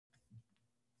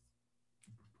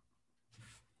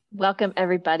Welcome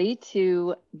everybody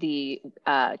to the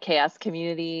CHAOSS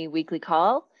Community Weekly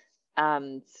Call.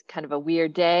 It's kind of a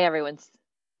weird day.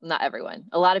 Not everyone.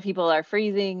 A lot of people are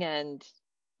freezing and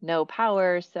no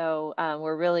power. So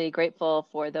we're really grateful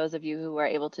for those of you who were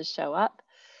able to show up.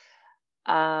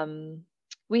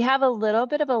 We have a little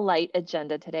bit of a light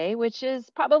agenda today, which is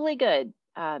probably good,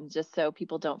 just so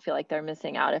people don't feel like they're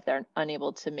missing out if they're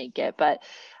unable to make it. But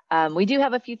we do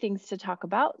have a few things to talk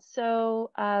about.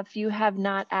 So if you have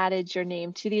not added your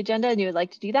name to the agenda and you would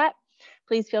like to do that,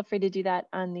 please feel free to do that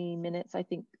on the minutes. I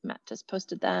think Matt just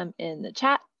posted them in the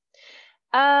chat.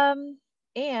 And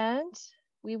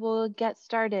we will get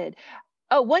started.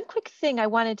 Oh, one quick thing I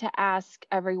wanted to ask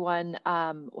everyone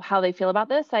how they feel about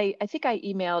this. I think I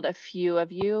emailed a few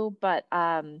of you, but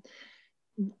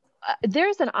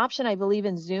there's an option, I believe,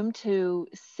 in Zoom to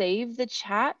save the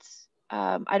chats.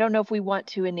 I don't know if we want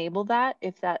to enable that,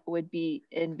 if that would be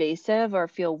invasive or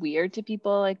feel weird to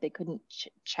people, like they couldn't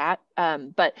chat.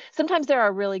 But sometimes there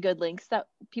are really good links that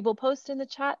people post in the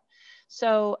chat.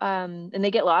 So, and they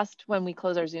get lost when we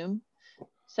close our Zoom.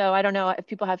 So I don't know if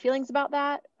people have feelings about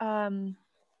that.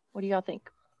 What do y'all think?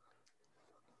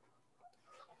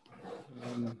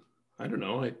 I don't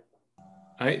know.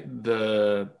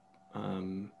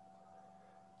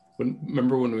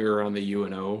 Remember when we were on the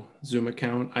UNO Zoom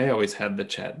account? I always had the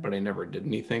chat, but I never did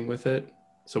anything with it.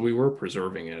 So we were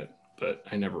preserving it, but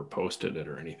I never posted it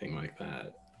or anything like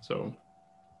that. So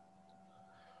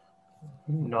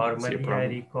normally I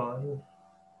recall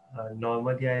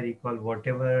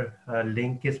whatever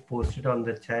link is posted on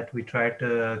the chat, we try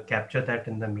to capture that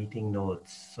in the meeting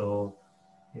notes. So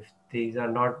if these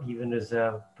are not even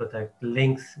reserved, but the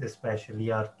links especially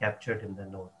are captured in the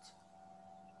notes.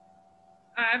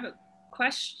 I have a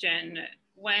question.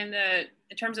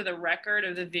 In terms of the record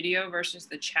of the video versus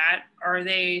the chat, are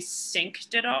they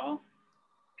synced at all?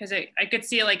 Because I could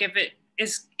see, like, if it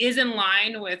is in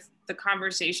line with the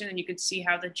conversation, and you could see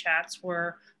how the chats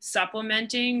were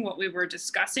supplementing what we were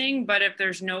discussing. But if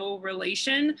there's no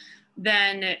relation,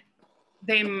 then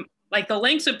the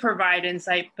links would provide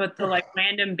insight, but the like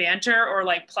random banter or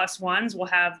like plus ones will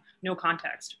have no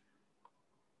context.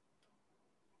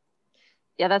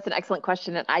 Yeah, that's an excellent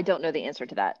question, and I don't know the answer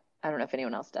to that. I don't know if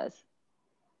anyone else does.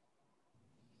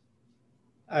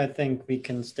 I think we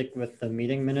can stick with the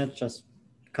meeting minute, just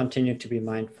continue to be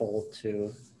mindful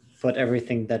to put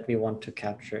everything that we want to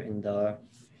capture in the...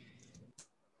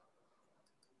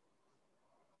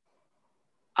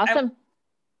 Awesome.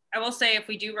 I will say, if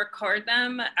we do record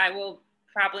them, I will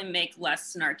probably make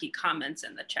less snarky comments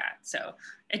in the chat. So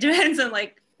it depends on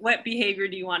like what behavior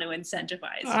do you want to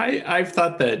incentivize? I've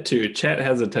thought that too. Chat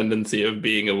has a tendency of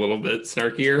being a little bit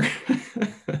snarkier.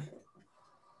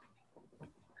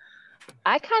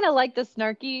 I kind of like the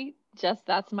snarky,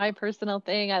 that's my personal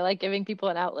thing. I like giving people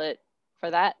an outlet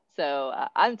for that. So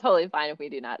I'm totally fine if we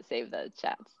do not save the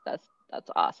chats. That's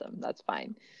awesome. That's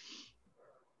fine.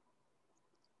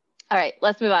 All right,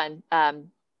 let's move on.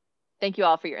 Thank you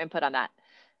all for your input on that.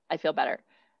 I feel better.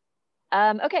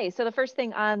 Okay, so the first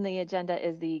thing on the agenda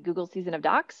is the Google Season of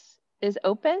Docs is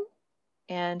open.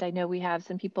 And I know we have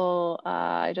some people,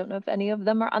 I don't know if any of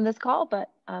them are on this call, but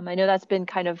I know that's been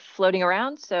kind of floating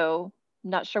around. So I'm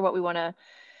not sure what we want to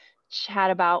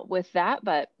chat about with that,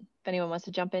 but if anyone wants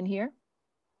to jump in here.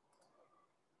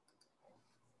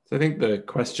 So I think the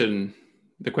question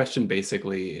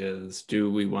basically is,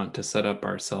 do we want to set up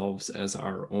ourselves as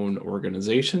our own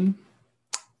organization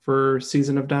for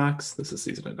Season of Docs? This is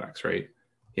Season of Docs, right?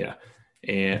 Yeah.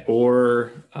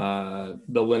 Or the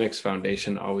Linux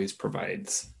Foundation always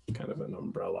provides kind of an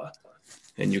umbrella,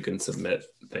 and you can submit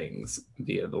things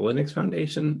via the Linux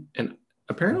Foundation. And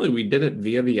apparently we did it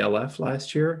via the LF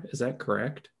last year. Is that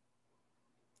correct?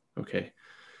 Okay.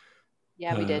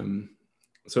 Yeah, we did.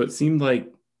 So it seemed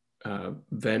like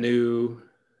Venu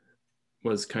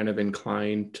was kind of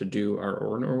inclined to do our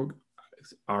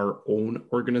own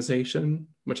organization,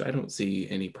 which I don't see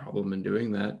any problem in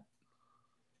doing that.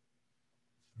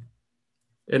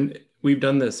 And we've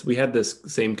done this. We had this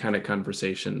same kind of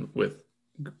conversation with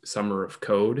Summer of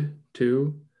Code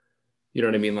too. You know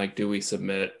what I mean? Like, do we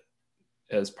submit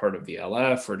as part of the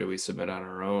LF or do we submit on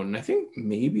our own? And I think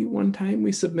maybe one time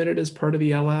we submitted as part of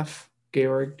the LF.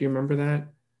 Georg, do you remember that?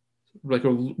 Like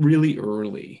really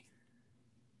early.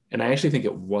 And I actually think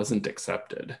it wasn't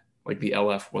accepted. Like the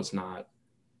LF was not.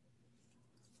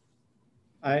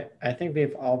 I think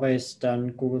we've always done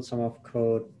Google Summer of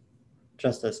Code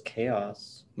just as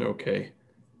CHAOSS. Okay.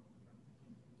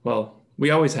 Well,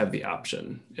 we always have the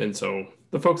option. And so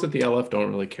the folks at the LF don't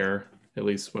really care, at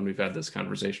least when we've had this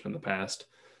conversation in the past.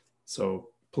 So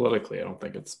politically, I don't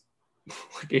think it's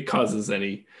like it causes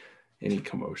any any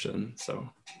commotion. So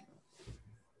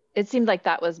it seemed like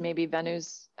that was maybe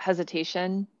Venu's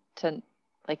hesitation to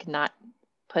like not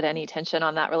put any tension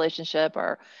on that relationship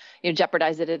or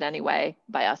jeopardize it in any way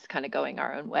by us kind of going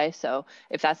our own way. So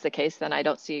if that's the case, then I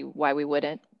don't see why we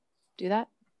wouldn't do that.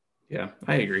 Yeah,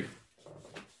 I agree.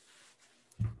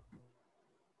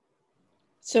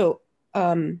 So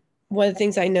one of the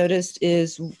things I noticed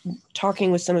is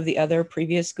talking with some of the other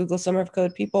previous Google Summer of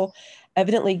Code people,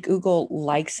 evidently Google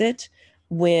likes it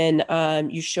when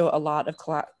you show a lot of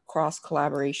cross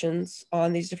collaborations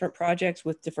on these different projects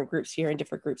with different groups here and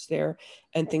different groups there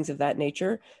and things of that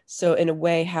nature. So in a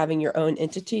way, having your own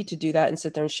entity to do that and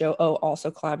sit there and show, oh,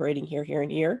 also collaborating here, here,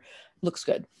 and here looks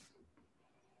good.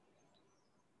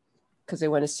 Because they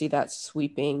want to see that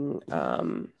sweeping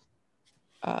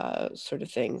sort of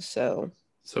thing. So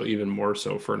even more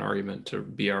so for an argument to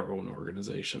be our own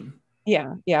organization.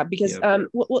 Yeah, because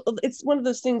well, it's one of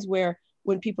those things where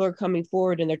when people are coming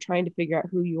forward and they're trying to figure out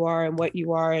who you are and what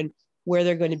you are and where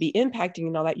they're going to be impacting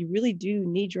and all that, you really do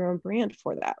need your own brand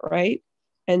for that, right?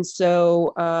 And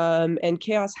so, and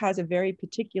CHAOSS has a very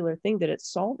particular thing that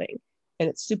it's solving, and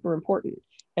it's super important.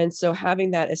 And so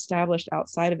having that established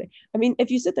outside of it, I mean,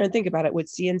 if you sit there and think about it, would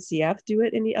CNCF do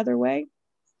it any other way?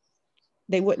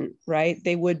 They wouldn't, right?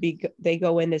 They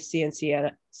go into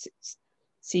CNC.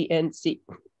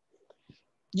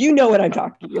 You know what I'm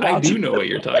talking about. I do know what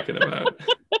you're talking about.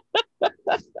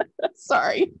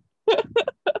 Sorry.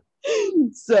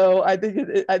 So I think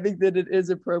that it is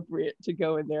appropriate to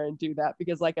go in there and do that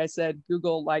because, like I said,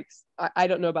 Google likes. I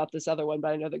don't know about this other one,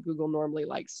 but I know that Google normally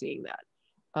likes seeing that,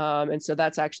 and so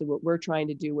that's actually what we're trying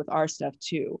to do with our stuff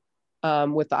too,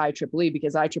 with the IEEE,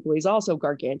 because IEEE is also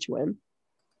gargantuan,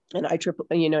 and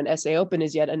and SA Open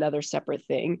is yet another separate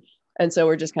thing. And so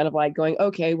we're just kind of like going,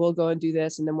 okay, we'll go and do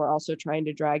this. And then we're also trying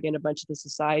to drag in a bunch of the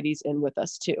societies in with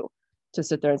us too, to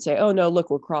sit there and say, oh no, look,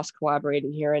 we're cross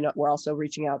collaborating here. And we're also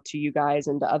reaching out to you guys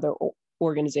and to other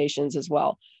organizations as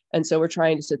well. And so we're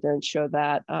trying to sit there and show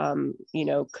that,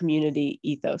 community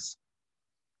ethos.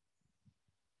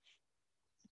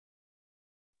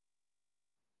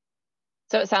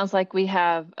 So it sounds like we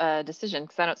have a decision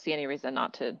because I don't see any reason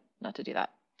not to do that.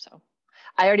 So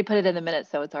I already put it in the minutes,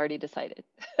 so it's already decided.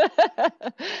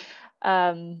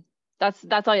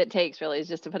 That's all it takes really, is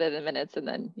just to put it in the minutes, and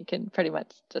then you can pretty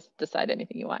much just decide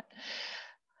anything you want.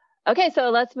 Okay,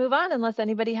 so let's move on unless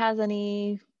anybody has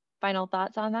any final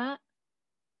thoughts on that.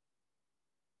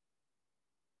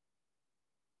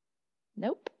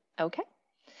 Nope. Okay.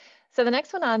 So the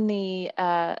next one on the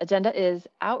agenda is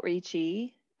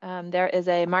outreachy. There is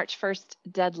a March 1st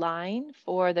deadline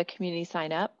for the community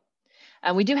sign up.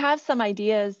 And we do have some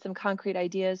ideas, some concrete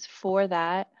ideas for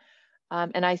that.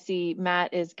 And I see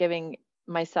Matt is giving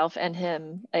myself and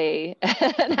him an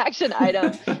action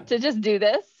item to just do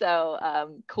this.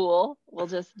 So cool, we'll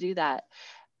just do that.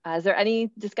 Is there any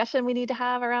discussion we need to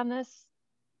have around this?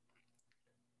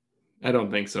 I don't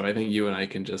think so. I think you and I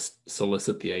can just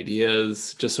solicit the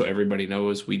ideas, just so everybody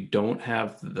knows we don't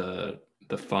have the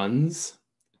funds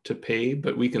to pay,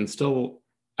 but we can still,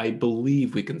 I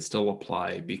believe we can still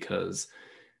apply because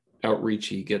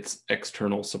Outreachy gets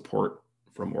external support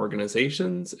from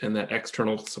organizations, and that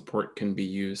external support can be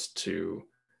used to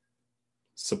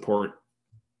support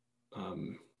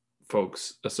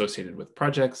folks associated with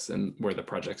projects and where the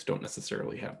projects don't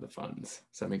necessarily have the funds.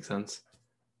 Does that make sense?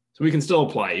 So we can still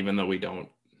apply even though we don't.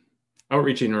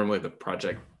 Outreachy, normally the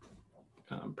project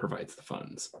provides the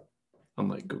funds,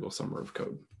 unlike Google Summer of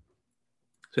Code.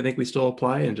 So I think we still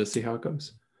apply and just see how it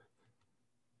goes.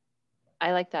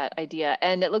 I like that idea.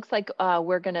 And it looks like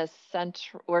we're gonna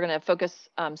focus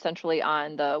centrally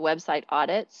on the website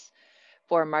audits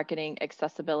for marketing,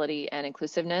 accessibility, and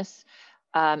inclusiveness.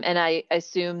 And I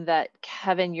assume that,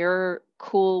 Kevin, you're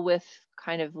cool with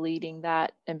kind of leading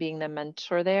that and being the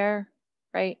mentor there,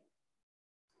 right?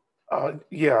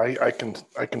 Yeah, I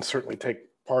can certainly take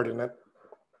part in it.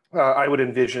 I would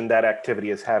envision that activity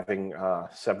as having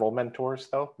several mentors,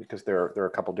 though, because there are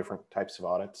a couple different types of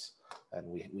audits, and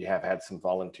we have had some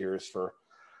volunteers for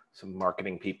some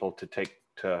marketing people to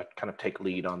kind of take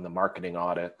lead on the marketing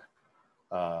audit,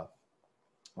 and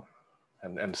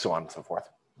so on and so forth.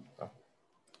 So.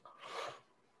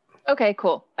 Okay,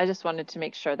 cool. I just wanted to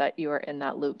make sure that you were in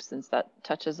that loop since that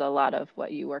touches a lot of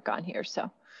what you work on here. So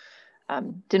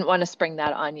didn't want to spring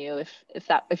that on you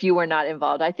if you were not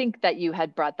involved. I think that you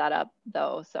had brought that up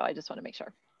though, so I just want to make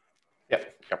sure.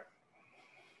 Yep.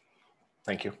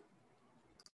 Thank you.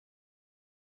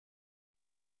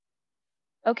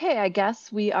 Okay, I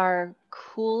guess we are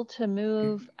cool to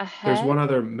move ahead. There's one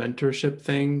other mentorship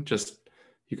thing, just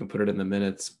you can put it in the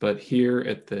minutes, but here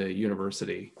at the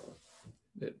university,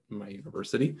 at my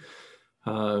university.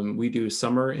 We do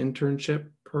summer internship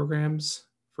programs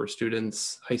for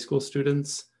students, high school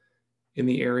students in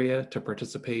the area to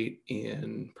participate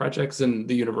in projects, and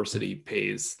the university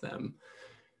pays them.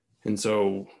 And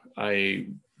so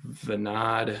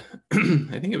Vinod,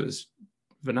 I think it was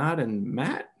Vinod and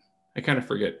Matt, I kind of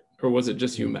forget, or was it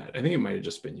just you, Matt? I think it might have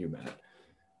just been you, Matt,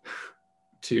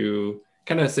 to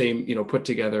kind of say, you know, put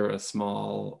together a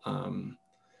small,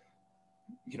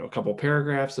 you know, a couple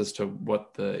paragraphs as to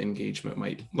what the engagement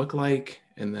might look like.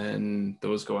 And then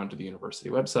those go onto the university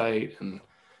website and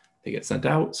they get sent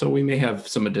out. So we may have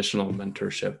some additional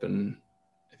mentorship. And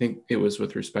I think it was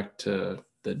with respect to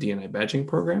the D&I badging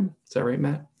program. Is that right,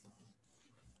 Matt?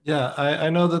 Yeah,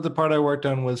 I know that the part I worked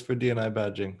on was for D&I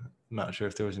badging. I'm not sure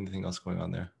if there was anything else going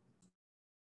on there.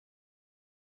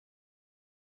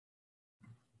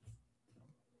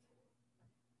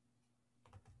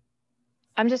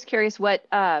 I'm just curious, what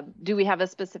do we have a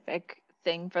specific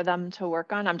thing for them to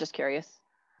work on? I'm just curious.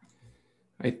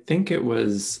 I think it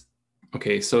was,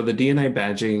 okay, so the D&I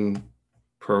badging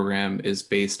program is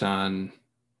based on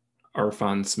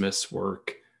Arfon Smith's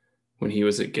work when he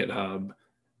was at GitHub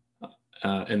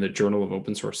in the Journal of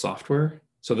Open Source Software.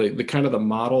 So the kind of the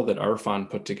model that Arfon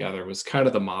put together was kind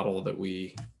of the model that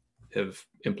we have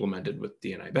implemented with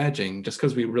D&I badging, just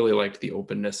because we really liked the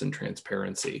openness and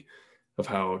transparency of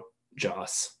how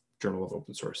CHAOSS, Journal of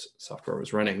Open Source Software,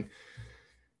 was running.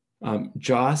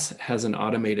 CHAOSS has an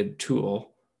automated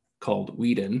tool called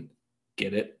Whedon.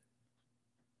 Get it?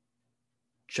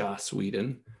 CHAOSS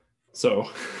Whedon. So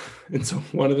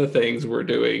one of the things we're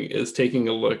doing is taking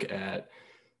a look at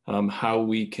how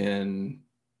we can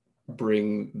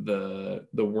bring the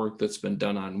work that's been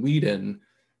done on Whedon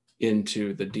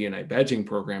into the D&I badging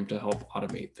program to help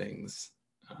automate things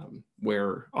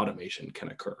where automation can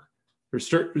occur. There's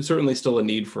certainly still a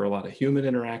need for a lot of human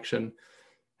interaction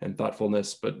and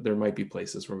thoughtfulness, but there might be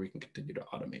places where we can continue to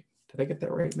automate. Did I get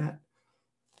that right, Matt?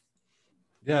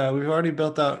 Yeah, we've already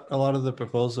built out a lot of the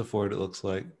proposal for it, it looks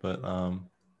like, but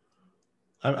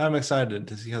I'm excited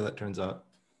to see how that turns out.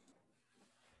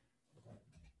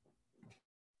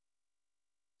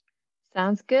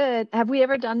 Sounds good. Have we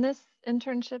ever done this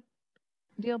internship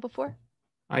deal before?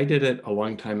 I did it a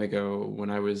long time ago when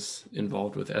I was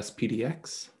involved with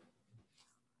SPDX.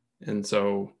 And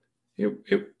so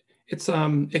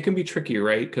it can be tricky,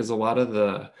 right? Because a lot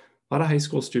of high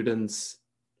school students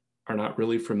are not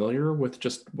really familiar with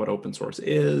just what open source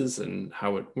is and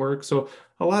how it works. So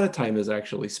a lot of time is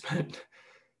actually spent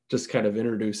just kind of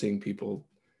introducing people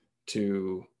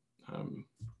to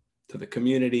the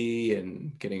community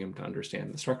and getting them to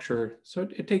understand the structure. So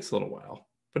it takes a little while,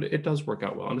 but it does work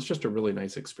out well. And it's just a really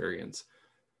nice experience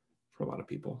for a lot of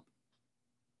people.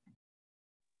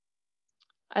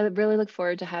 I really look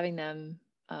forward to having them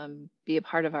be a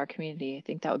part of our community. I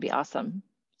think that would be awesome.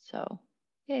 So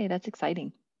yay, that's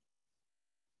exciting.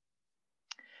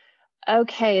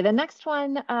 Okay, the next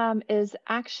one is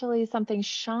actually something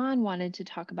Sean wanted to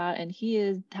talk about, and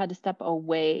he had to step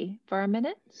away for a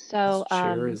minute. So his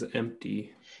chair is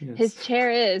empty. Yes. His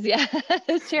chair is, yeah.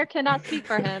 His chair cannot speak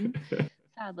for him,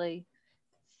 sadly.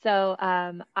 So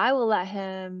I will let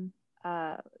him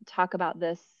talk about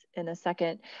this in a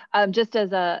second. Just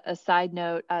as a side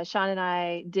note, Sean and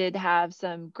I did have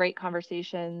some great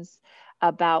conversations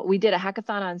about, we did a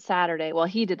hackathon on Saturday. Well,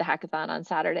 he did the hackathon on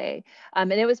Saturday,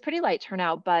 and it was pretty light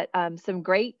turnout, but some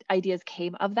great ideas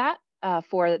came of that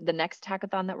for the next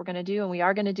hackathon that we're going to do. And we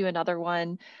are going to do another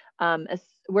one.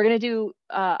 We're going to do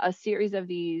a series of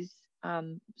these,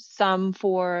 some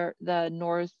for the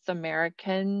North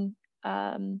American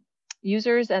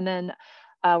users, and then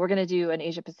we're going to do an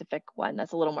Asia Pacific one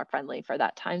that's a little more friendly for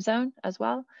that time zone as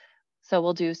well. So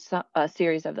we'll do a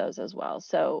series of those as well.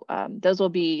 So those will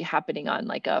be happening on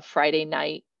like a Friday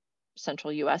night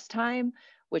Central US time,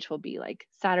 which will be like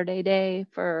Saturday day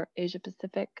for Asia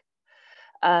Pacific.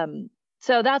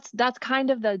 So that's kind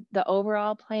of the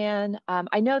overall plan.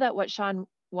 I know that what Sean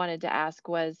wanted to ask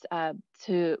was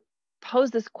to pose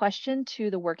this question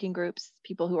to the working groups,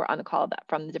 people who are on the call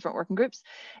from the different working groups,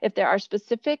 if there are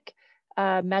specific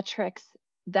metrics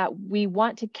that we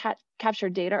want to capture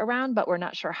data around, but we're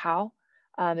not sure how.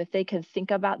 If they can think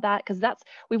about that, because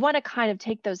we want to kind of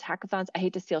take those hackathons. I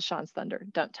hate to steal Sean's thunder.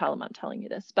 Don't tell him I'm telling you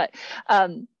this, but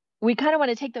we kind of want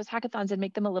to take those hackathons and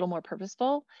make them a little more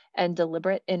purposeful and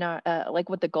deliberate in our like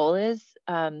what the goal is.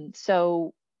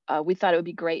 So we thought it would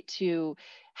be great to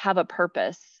have a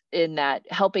purpose in that,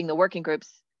 helping the working groups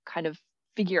kind of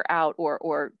figure out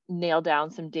or nail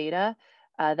down some data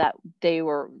that they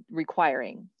were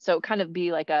requiring. So kind of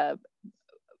be like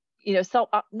you know,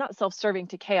 not self-serving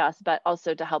to CHAOSS, but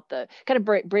also to help the kind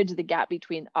of bridge the gap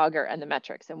between Augur and the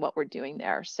metrics and what we're doing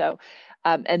there. So,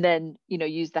 and then, you know,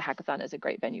 use the hackathon as a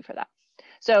great venue for that.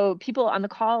 So people on the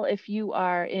call, if you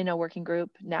are in a working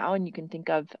group now and you can think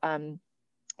of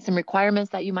some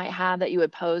requirements that you might have that you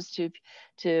would pose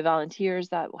to volunteers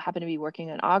that happen to be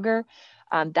working on Augur,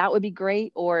 that would be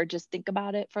great. Or just think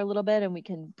about it for a little bit and we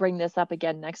can bring this up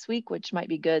again next week, which might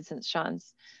be good since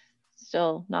Sean's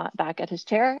still not back at his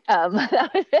chair.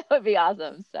 That would be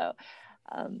awesome. So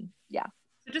yeah.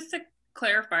 So just to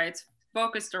clarify, it's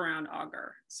focused around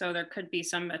Augur. So there could be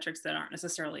some metrics that aren't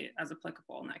necessarily as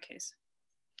applicable in that case.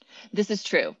 This is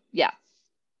true. Yeah.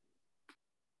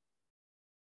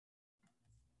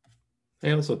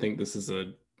 I also think this is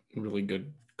a really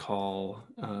good call,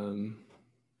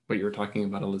 what you were talking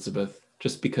about, Elizabeth,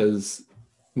 just because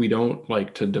we don't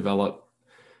like to develop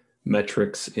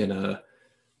metrics in a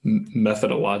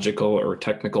methodological or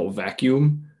technical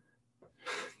vacuum.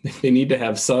 They need to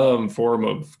have some form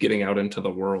of getting out into the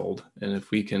world. And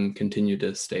if we can continue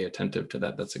to stay attentive to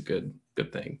that, that's a good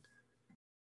thing.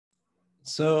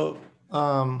 So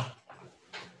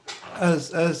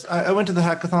as I went to the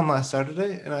hackathon last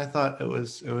Saturday, and I thought it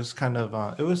was kind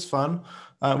of it was fun.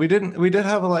 We did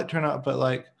have a light turnout, but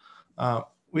like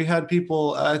we had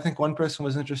people. I think one person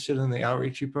was interested in the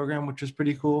outreachy program, which was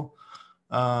pretty cool.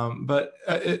 But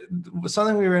it was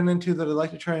something we ran into that I'd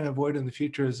like to try and avoid in the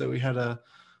future is that we had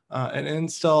an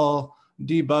install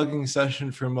debugging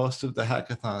session for most of the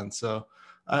hackathon. So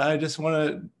I just want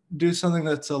to do something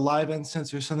that's a live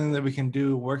instance or something that we can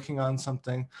do working on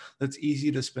something that's easy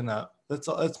to spin up.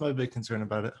 That's my big concern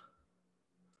about it.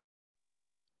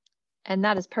 And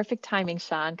that is perfect timing,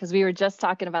 Sean, because we were just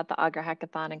talking about the Augur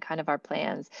hackathon and kind of our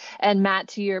plans. And Matt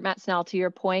Snell, to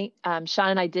your point, Sean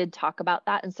and I did talk about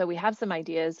that. And so we have some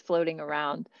ideas floating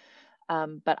around,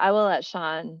 but I will let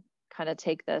Sean kind of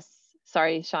take this.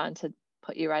 Sorry, Sean, to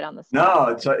put you right on the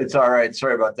spot. No, it's all right.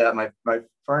 Sorry about that. My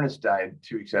furnace died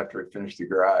 2 weeks after I finished the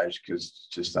garage because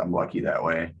just I'm lucky that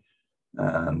way.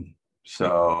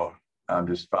 So I'm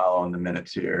just following the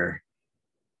minutes here.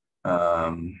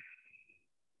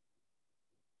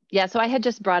 Yeah, so I had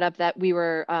just brought up that we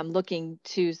were looking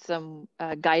to some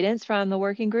guidance from the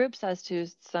working groups as to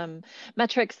some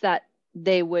metrics that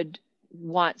they would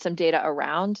want some data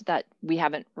around that we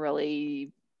haven't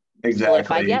really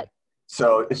solidified yet.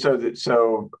 So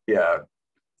yeah,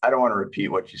 I don't want to repeat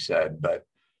what you said, but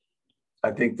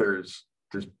I think there's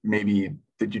maybe,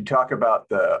 did you talk about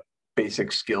the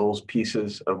basic skills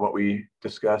pieces of what we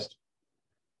discussed?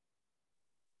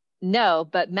 No,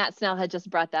 but Matt Snell had just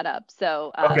brought that up.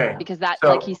 So okay, because that,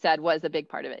 like he said, was a big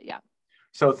part of it. Yeah.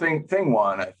 So thing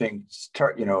one, I think,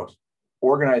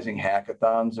 organizing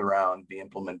hackathons around the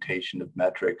implementation of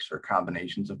metrics or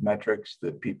combinations of metrics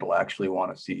that people actually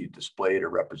want to see displayed or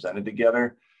represented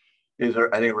together is,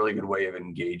 I think, a really good way of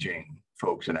engaging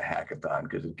folks in a hackathon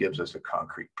because it gives us a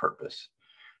concrete purpose.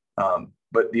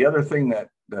 But the other thing that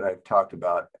I've talked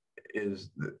about is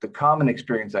the common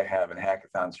experience I have in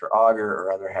hackathons for Augur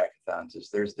or other hackathons is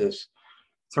there's this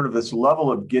sort of this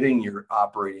level of getting your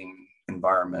operating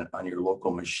environment on your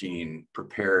local machine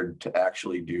prepared to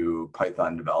actually do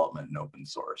Python development in open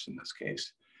source in this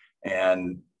case.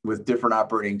 And with different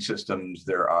operating systems,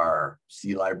 there are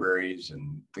C libraries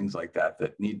and things like that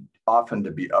that need often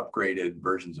to be upgraded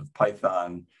versions of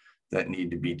Python that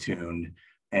need to be tuned.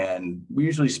 And we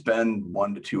usually spend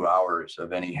 1 to 2 hours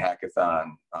of any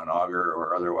hackathon on Augur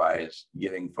or otherwise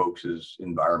getting folks'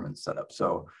 environments set up.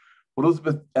 So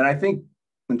Elizabeth, and I think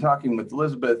when talking with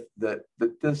Elizabeth, that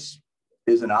this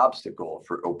is an obstacle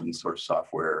for open source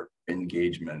software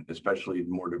engagement, especially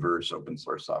more diverse open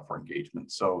source software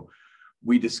engagement. So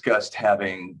we discussed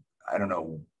having, I don't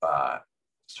know,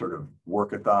 sort of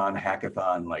workathon,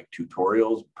 hackathon like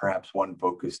tutorials, perhaps one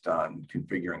focused on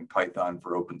configuring Python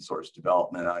for open source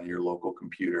development on your local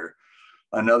computer,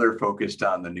 another focused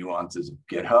on the nuances of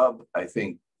GitHub. I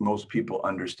think most people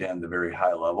understand the very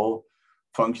high level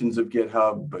functions of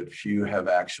GitHub, but few have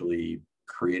actually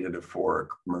created a fork,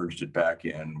 merged it back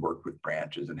in, worked with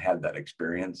branches and had that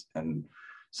experience. And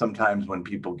sometimes when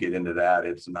people get into that,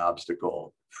 it's an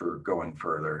obstacle for going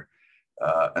further.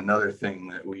 Another thing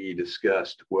that we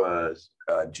discussed was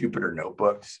Jupyter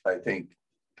Notebooks. I think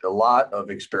a lot of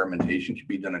experimentation should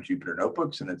be done on Jupyter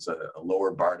Notebooks, and it's a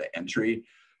lower bar to entry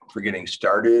for getting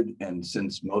started. And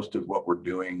since most of what we're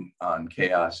doing on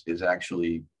CHAOSS is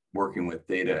actually working with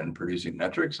data and producing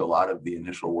metrics, a lot of the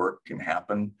initial work can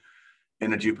happen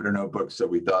in a Jupyter Notebook. So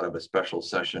we thought of a special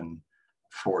session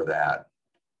for that.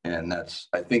 And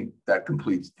I think that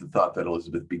completes the thought that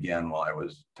Elizabeth began while I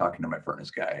was talking to my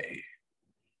furnace guy.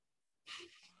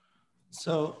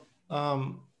 So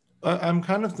I'm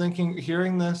kind of thinking,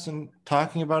 hearing this and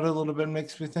talking about it a little bit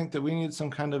makes me think that we need some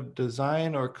kind of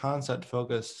design or concept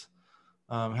focused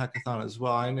hackathon as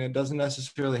well. I mean, it doesn't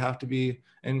necessarily have to be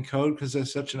in code because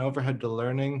there's such an overhead to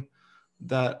learning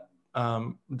that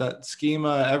that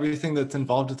schema, everything that's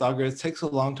involved with Augur, it takes a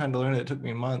long time to learn. It took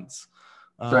me months.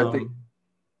 So I think,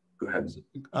 go ahead.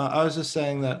 I was just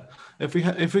saying that if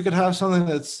we could have something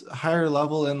that's higher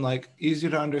level and like easier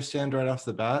to understand right off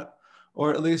the bat,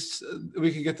 or at least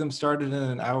we could get them started in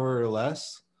an hour or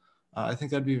less, I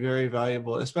think that'd be very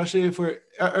valuable, especially if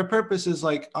our purpose is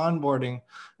like onboarding.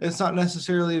 It's not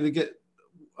necessarily to get,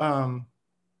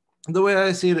 the way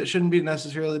I see it, it shouldn't be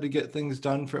necessarily to get things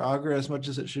done for Augur as much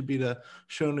as it should be to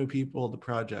show new people the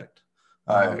project.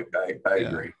 I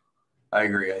agree. I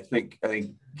agree. I think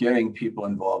getting people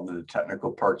involved in the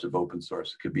technical parts of open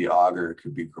source, it could be Augur, it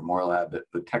could be Grimoire Lab, but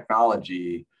the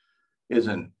technology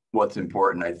isn't what's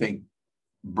important. I think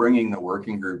bringing the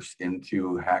working groups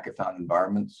into hackathon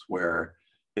environments where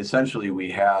essentially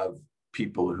we have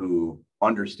people who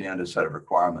understand a set of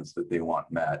requirements that they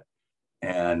want met,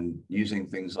 and using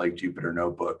things like Jupyter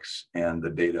Notebooks and the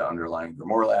data underlying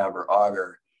Grimoire Lab or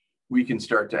Augur, we can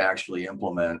start to actually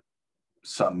implement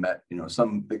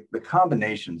the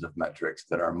combinations of metrics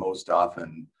that are most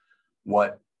often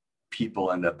what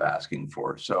people end up asking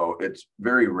for. So it's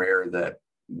very rare that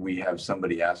we have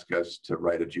somebody ask us to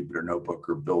write a Jupyter Notebook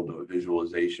or build a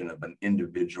visualization of an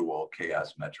individual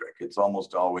CHAOSS metric. It's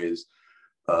almost always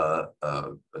a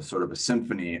sort of a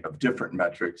symphony of different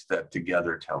metrics that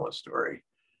together tell a story.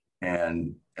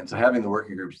 And so having the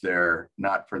working groups there,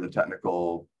 not for the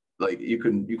technical, like you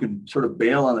can sort of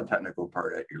bail on the technical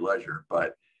part at your leisure,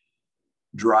 but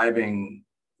driving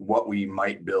what we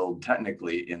might build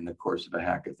technically in the course of a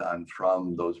hackathon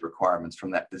from those requirements,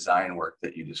 from that design work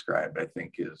that you described, I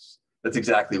think that's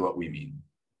exactly what we mean.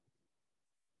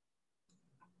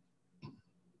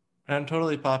 I'm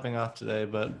totally popping off today,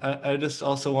 but I just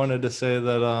also wanted to say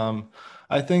that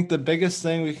I think the biggest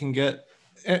thing we can get,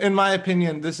 in my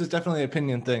opinion, this is definitely an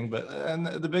opinion thing, but and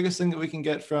the biggest thing that we can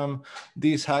get from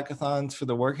these hackathons for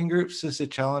the working groups is to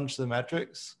challenge the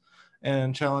metrics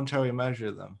and challenge how we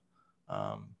measure them.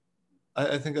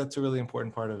 I think that's a really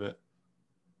important part of it.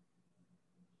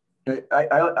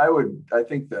 I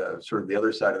think the sort of the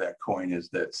other side of that coin is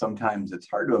that sometimes it's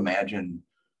hard to imagine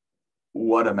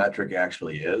what a metric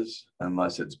actually is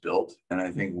unless it's built. And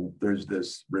I think there's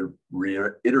this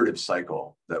iterative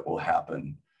cycle that will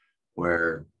happen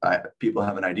where people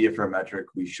have an idea for a metric,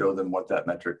 we show them what that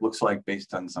metric looks like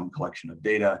based on some collection of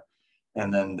data.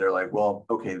 And then they're like, well,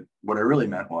 okay, what I really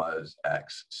meant was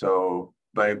X. So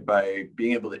by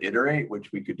being able to iterate,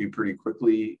 which we could do pretty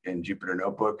quickly in Jupyter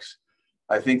Notebooks,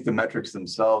 I think the metrics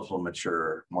themselves will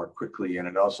mature more quickly. And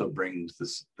it also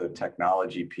brings the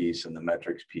technology piece and the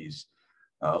metrics piece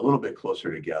a little bit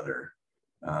closer together,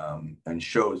 and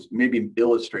maybe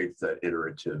illustrates that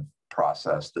iterative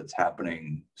process that's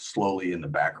happening slowly in the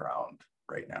background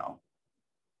right now.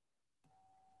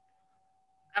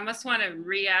 I must want to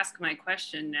re-ask my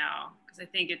question now, because I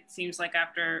think it seems like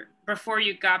before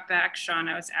you got back, Sean,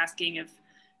 I was asking if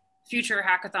future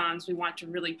hackathons we want to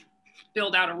really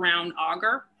build out around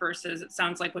Augur versus it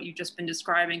sounds like what you've just been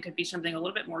describing could be something a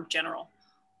little bit more general.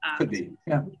 Could be,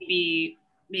 yeah.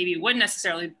 Maybe wouldn't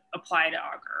necessarily apply to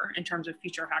Augur in terms of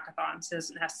future hackathons. It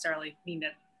doesn't necessarily mean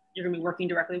that you're going to be working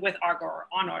directly with Augur or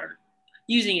on Augur,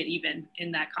 using it even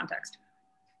in that context.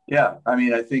 Yeah, I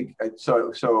mean, I think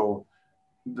so.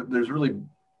 There's really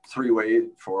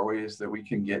four ways that we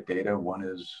can get data. One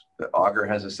is that Augur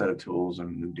has a set of tools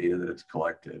and the data that it's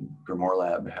collected. Grimoire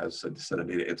Lab has a set of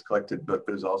data it's collected, but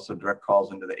there's also direct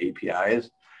calls into the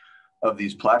APIs of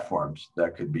these platforms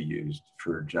that could be used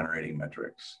for generating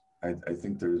metrics. I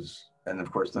think and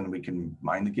of course, then we can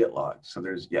mine the Git logs. So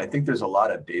I think there's a lot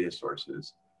of data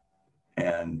sources.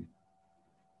 And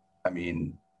I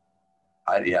mean,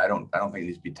 I don't think it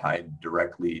needs to be tied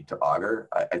directly to Augur.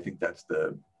 I think that's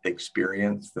the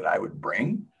experience that I would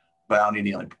bring, but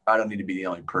I don't need to be the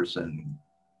only person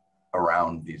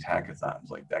around these hackathons.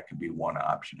 Like that could be one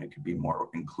option. It could be more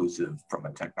inclusive from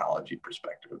a technology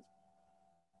perspective,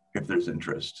 if there's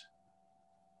interest.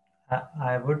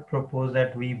 I would propose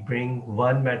that we bring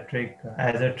one metric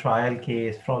as a trial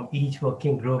case from each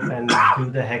working group and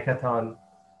do the hackathon,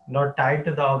 not tied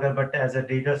to the Augur, but as a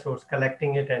data source,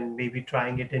 collecting it and maybe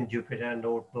trying it in Jupyter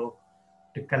Notebook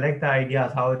to collect the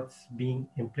ideas, how it's being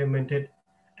implemented.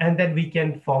 And then we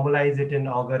can formalize it in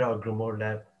Augur or Grimoire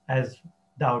Lab as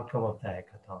the outcome of the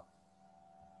hackathon.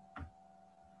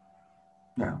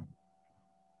 Yeah.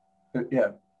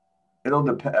 Yeah. It'll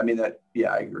depend. I mean,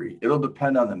 yeah, I agree. It'll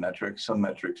depend on the metrics. Some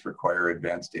metrics require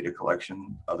advanced data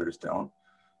collection, others don't.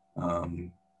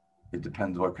 It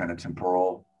depends what kind of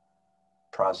temporal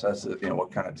process, what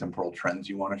kind of temporal trends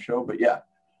you want to show. But yeah,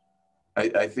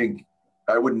 I think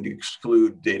I wouldn't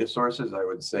exclude data sources. I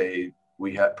would say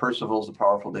Percival's a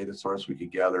powerful data source. We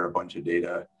could gather a bunch of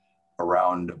data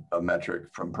around a metric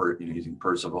from using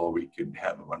Percival. We could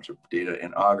have a bunch of data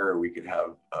in Augur. We could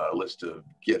have a list of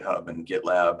GitHub and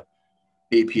GitLab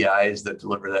APIs that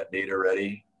deliver that data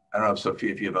ready. I don't know,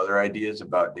 Sophia, if you have other ideas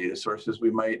about data sources we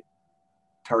might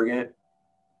target.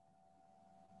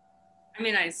 I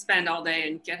mean, I spend all day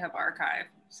in GitHub Archive,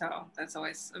 so that's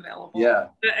always available. Yeah.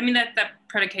 But, I mean, that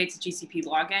predicates GCP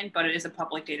login, but it is a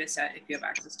public data set if you have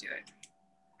access to it.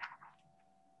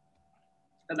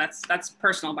 So that's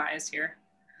personal bias here.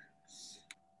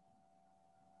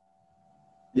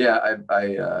 Yeah,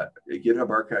 GitHub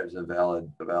Archive is a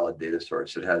valid data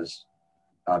source. It has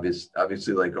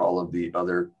obviously, like all of the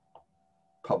other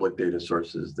public data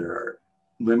sources, there are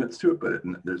limits to it, but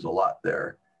there's a lot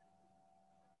there.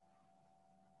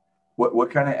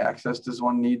 What kind of access does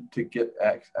one need to get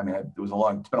access? I mean, it's been a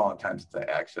long time since I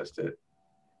accessed it.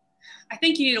 I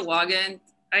think you need to log in.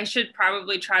 I should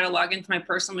probably try to log into my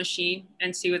personal machine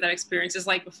and see what that experience is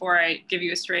like before I give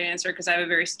you a straight answer, because I have a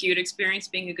very skewed experience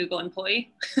being a Google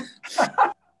employee.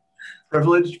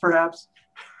 Privileged, perhaps?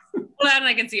 Well, that, and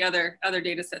I can see other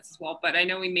data sets as well, but I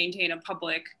know we maintain a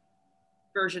public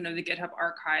version of the GitHub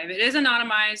archive. It is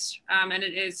anonymized, and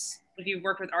it is, if you've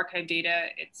worked with archive data,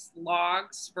 it's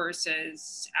logs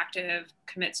versus active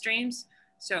commit streams.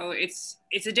 So it's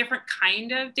a different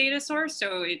kind of data source.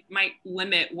 So it might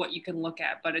limit what you can look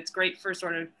at, but it's great for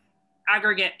sort of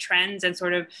aggregate trends and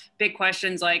sort of big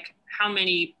questions like how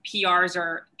many PRs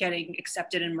are getting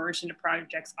accepted and merged into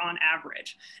projects on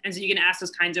average. And so you can ask those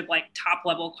kinds of like top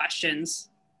level questions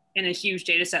in a huge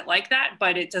data set like that,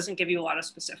 but it doesn't give you a lot of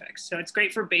specifics. So it's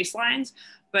great for baselines,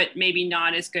 but maybe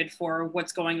not as good for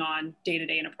what's going on day to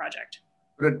day in a project.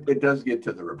 But it does get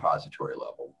to the repository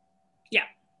level. Yeah.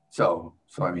 So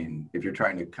I mean, if you're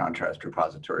trying to contrast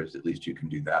repositories, at least you can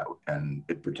do that, and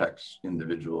it protects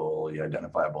individually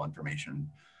identifiable information.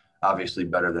 Obviously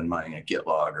better than mining a Git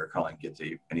log or calling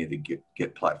any of the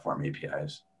Git platform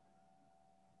APIs.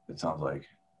 It sounds like.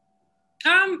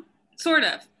 Sort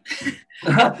of. It's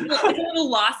a little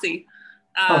lossy.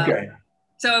 Okay.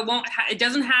 So it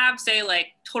doesn't have, say, like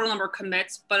total number of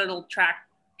commits, but it'll track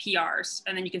PRs,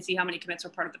 and then you can see how many commits are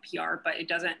part of the PR, but it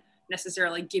doesn't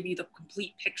necessarily give you the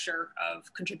complete picture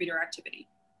of contributor activity.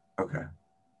 Okay.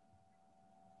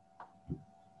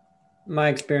 My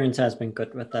experience has been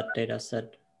good with that data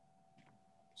set.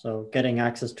 So getting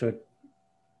access to it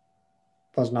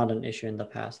was not an issue in the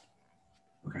past.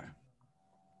 Okay.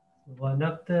 One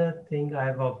of the things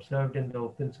I've observed in the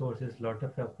open source is a lot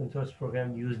of open source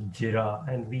programs use Jira,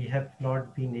 and we have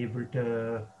not been able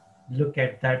to look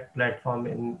at that platform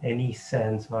in any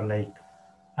sense, or like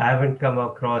I haven't come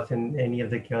across in any of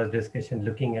the CHAOSS discussion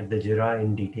looking at the Jira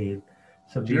in detail.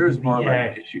 So Jira is more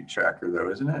like an issue tracker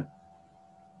though, isn't it?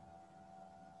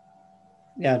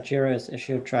 Yeah, Jira is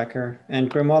issue tracker, and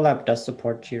Grimoire Lab does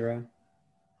support Jira.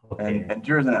 Okay. And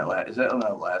Jira is that an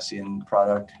Atlassian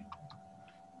product?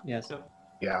 Yes.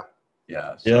 Yeah.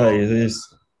 Yeah. So, yeah, it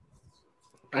is.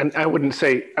 And I wouldn't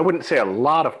say a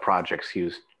lot of projects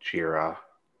use Jira,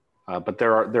 but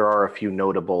there are a few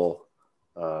notable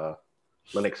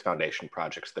Linux Foundation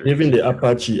projects that are even the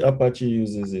Apache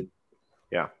uses it.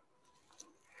 Yeah.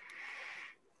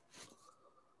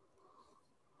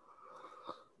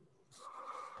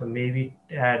 So maybe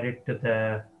add it to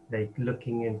the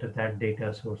looking into that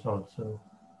data source also.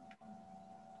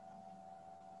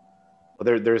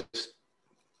 Well,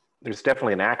 there's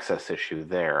definitely an access issue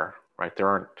there, right? There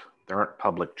aren't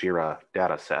public Jira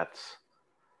data sets,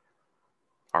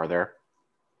 are there?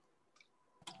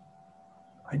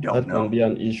 I don't know. That can be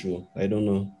an issue. I don't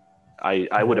know.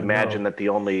 I would imagine that the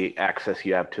only access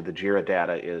you have to the Jira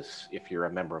data is if you're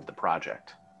a member of the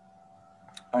project.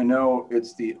 I know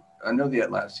the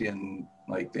Atlassian,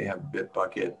 like they have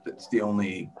Bitbucket. That's the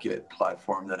only Git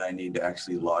platform that I need to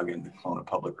actually log in to clone a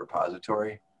public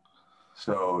repository.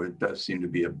 So it does seem to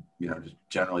be just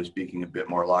generally speaking, a bit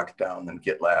more locked down than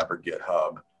GitLab or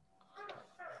GitHub.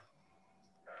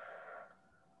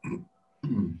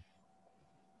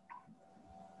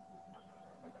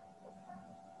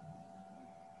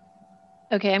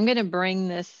 Okay, I'm going to bring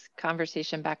this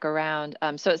conversation back around.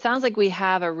 So it sounds like we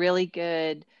have a really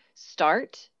good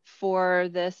start for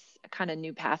this kind of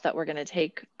new path that we're going to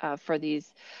take for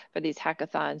these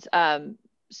hackathons.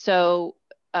 So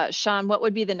Sean, what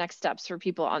would be the next steps for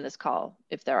people on this call,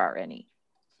 if there are any?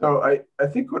 So I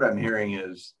think what I'm hearing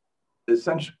is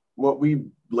essentially what we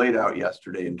laid out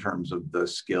yesterday in terms of the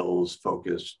skills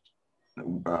focused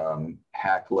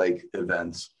hack-like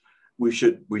events. We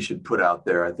should put out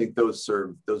there. I think those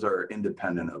are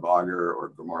independent of Augur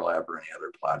or Grimoire Lab or any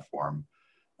other platform.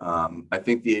 I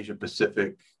think the Asia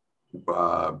Pacific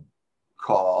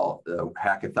call, the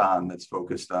hackathon that's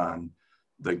focused on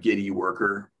the Gitty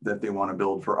worker that they want to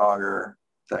build for Augur,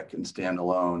 that can stand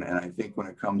alone. And I think when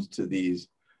it comes to the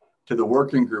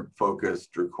working group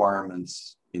focused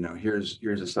requirements, here's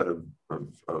a set of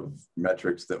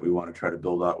metrics that we want to try to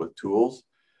build out with tools.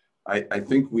 I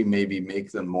think we maybe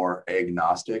make them more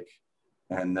agnostic,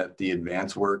 and that the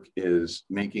advanced work is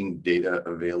making data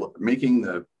available, making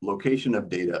the location of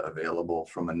data available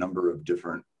from a number of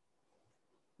different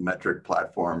metric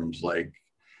platforms like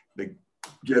the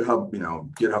GitHub,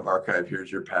 GitHub Archive,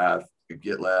 here's your path,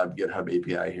 GitLab, GitHub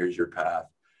API, here's your path.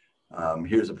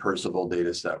 Here's a Percival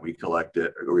data set we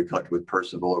collected with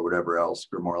Percival or whatever else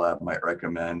Grimoire Lab might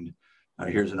recommend.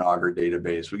 Here's an Augur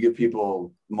database. We give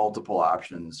people multiple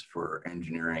options for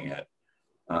engineering it,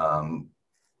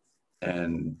 and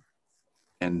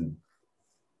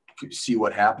see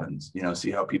what happens.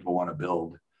 See how people want to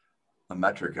build a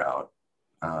metric out.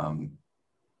 And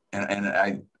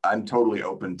I'm totally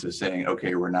open to saying,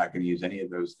 okay, we're not going to use any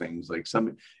of those things. Like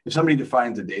if somebody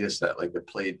defines a data set, like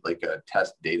a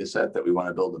test data set that we want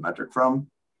to build a metric from,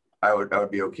 I would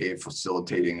be okay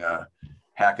facilitating a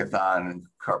hackathon in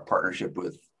partnership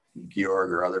with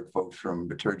Georg or other folks from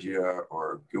Bitergia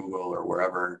or Google or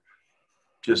wherever,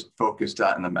 just focused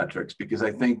on the metrics, because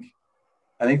I think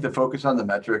the focus on the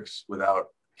metrics without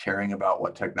caring about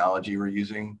what technology we're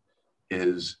using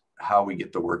is how we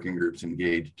get the working groups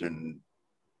engaged and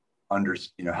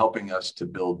helping us to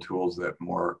build tools that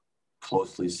more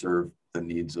closely serve the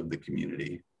needs of the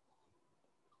community.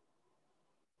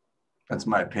 That's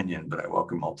my opinion, but I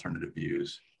welcome alternative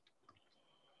views.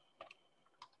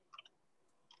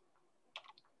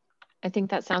 I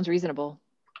think that sounds reasonable.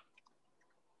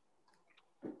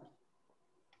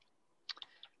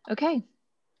 Okay,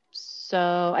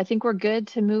 so I think we're good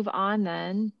to move on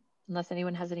then, unless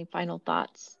anyone has any final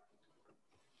thoughts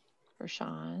for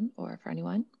Sean or for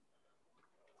anyone.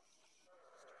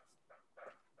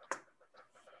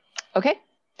 Okay,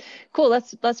 cool.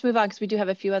 Let's move on because we do have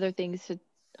a few other things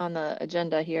on the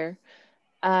agenda here.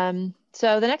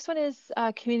 So the next one is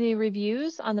community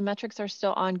reviews on the metrics are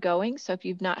still ongoing. So if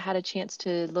you've not had a chance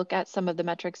to look at some of the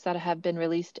metrics that have been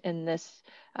released in this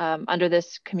under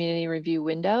this community review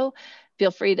window,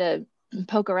 feel free to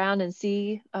poke around and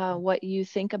see what you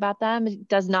think about them. It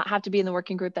does not have to be in the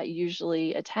working group that you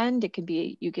usually attend. It can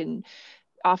be, you can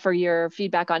offer your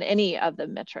feedback on any of the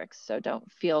metrics. So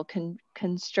don't feel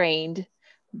constrained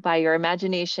by your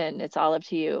imagination. It's all up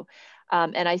to you.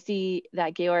 And I see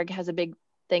that Georg has a big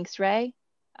thanks, Ray.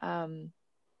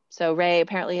 So Ray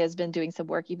apparently has been doing some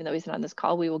work, even though he's not on this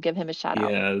call. We will give him a shout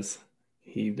out.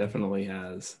 He definitely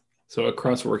has. So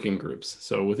across working groups.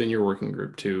 So within your working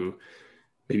group too,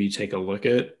 maybe take a look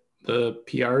at the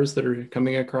PRs that are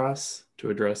coming across to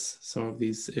address some of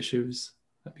these issues.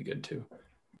 That'd be good too.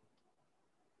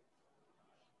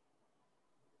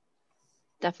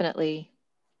 Definitely.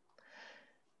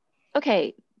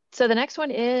 Okay, so the next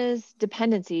one is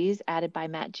dependencies added by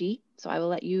Matt G. So I will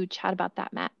let you chat about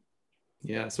that, Matt.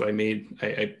 Yeah, so I made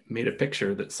a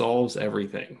picture that solves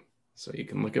everything. So you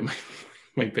can look at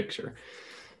my picture.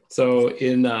 So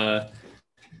in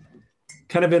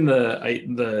kind of in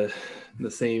the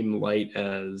same light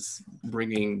as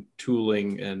bringing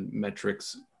tooling and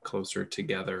metrics closer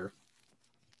together.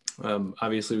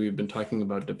 Obviously, we've been talking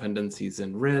about dependencies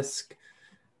and risk,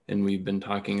 and we've been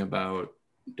talking about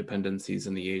dependencies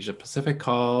in the Asia Pacific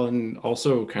call, and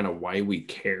also kind of why we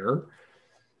care.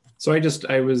 So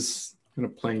I was kind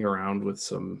of playing around with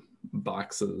some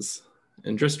boxes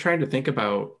and just trying to think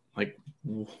about like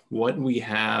what we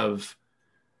have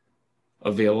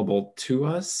available to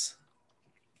us,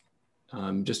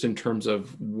 just in terms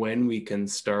of when we can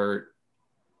start,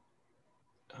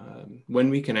 when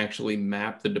we can actually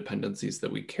map the dependencies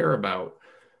that we care about.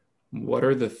 What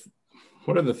are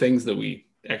the things that we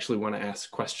actually want to ask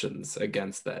questions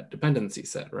against that dependency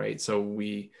set, right? So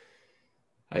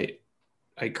I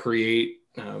create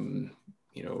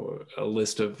a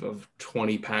list of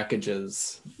 20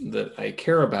 packages that I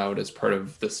care about as part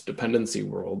of this dependency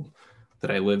world that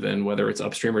I live in, whether it's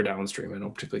upstream or downstream. I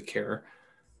don't particularly care.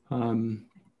 And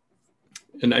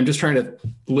I'm just trying to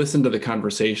listen to the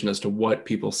conversation as to what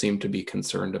people seem to be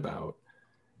concerned about.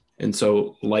 And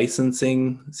so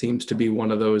licensing seems to be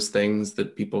one of those things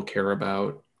that people care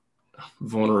about.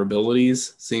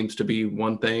 vulnerabilities seems to be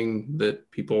one thing that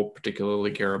people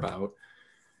particularly care about.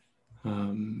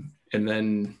 And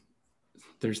then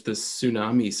there's this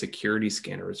tsunami security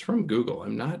scanner. It's from Google.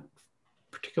 I'm not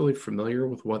particularly familiar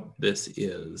with what this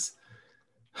is.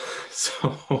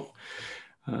 So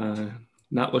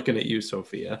not looking at you,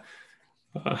 Sophia.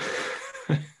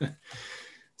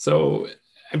 So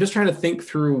I'm just trying to think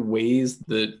through ways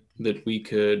that we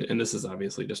could, and this is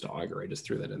obviously just Augur, I just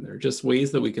threw that in there, just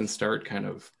ways that we can start kind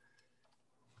of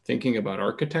thinking about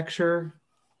architecture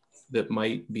that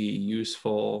might be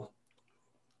useful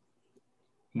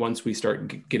once we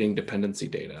start getting dependency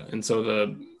data. And so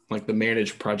the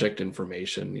managed project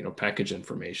information, package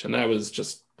information, that was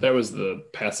the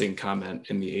passing comment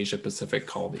in the Asia Pacific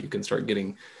call, that you can start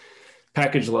getting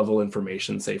package level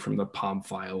information, say from the POM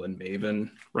file in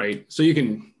Maven, right? So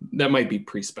that might be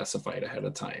pre-specified ahead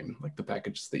of time, like the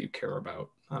packages that you care about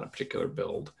on a particular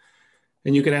build.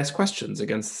 And you could ask questions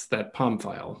against that POM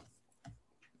file.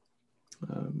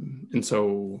 And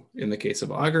so in the case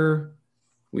of Augur,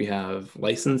 we have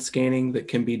license scanning that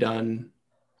can be done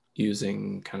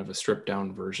using kind of a stripped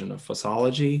down version of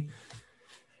Fossology.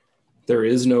 There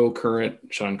is no current,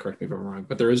 Sean, correct me if I'm wrong,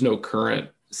 but there is no current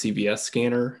CVS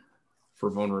scanner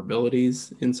for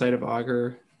vulnerabilities inside of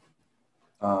Augur.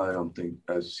 I don't think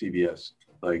as CVS,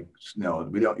 no,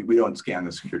 we don't scan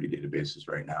the security databases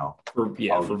right now. For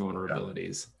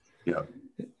vulnerabilities. Yeah.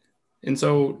 And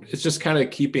so it's just kind of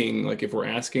keeping, if we're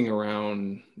asking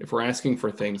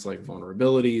for things like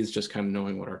vulnerabilities, just kind of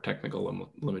knowing what our technical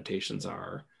limitations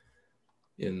are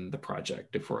in the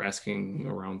project. If we're asking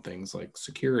around things like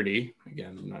security,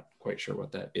 again, I'm not quite sure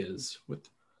what that is with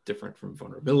different from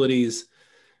vulnerabilities,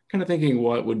 kind of thinking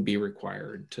what would be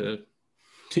required to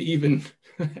even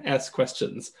ask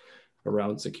questions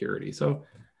around security. So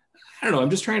I don't know, I'm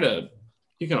just trying to,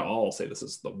 you can all say this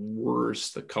is the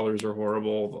worst, the colors are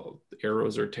horrible, the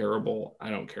arrows are terrible, I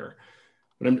don't care.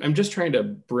 But I'm just trying to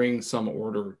bring some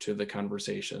order to the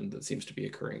conversation that seems to be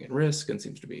occurring in Risk and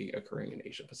seems to be occurring in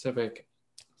Asia Pacific.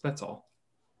 That's all.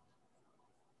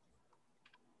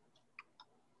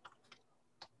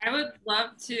 I would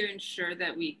love to ensure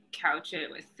that we couch it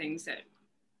with things that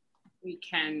we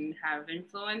can have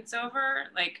influence over.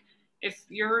 Like if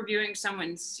you're reviewing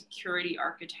someone's security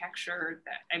architecture,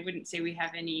 that I wouldn't say we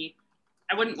have any,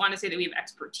 I wouldn't want to say that we have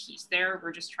expertise there.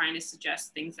 We're just trying to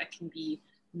suggest things that can be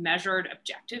measured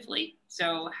objectively.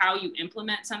 So how you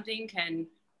implement something can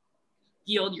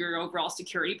yield your overall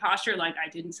security posture. Like I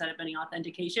didn't set up any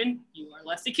authentication, you are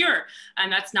less secure.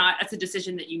 And that's a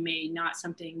decision that you made, not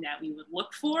something that we would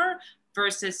look for,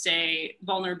 versus say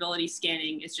vulnerability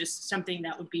scanning is just something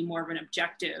that would be more of an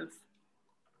objective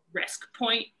risk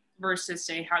point versus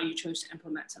say how you chose to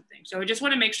implement something. So I just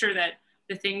want to make sure that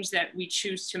the things that we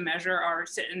choose to measure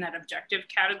sit in that objective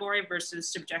category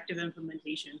versus subjective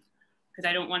implementation, because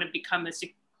I don't want to become a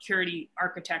security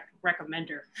architect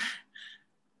recommender.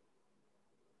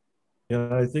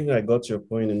 Yeah, I think I got your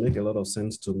point. It makes a lot of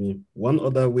sense to me. One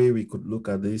other way we could look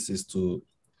at this is to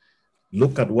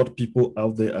look at what people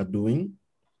out there are doing.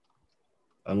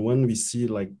 And when we see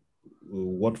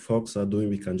what folks are doing,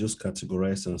 we can just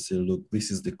categorize and say, look,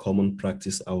 this is the common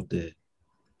practice out there.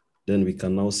 Then we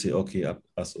can now say, okay,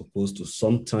 as opposed to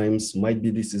sometimes might be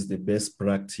this is the best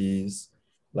practice,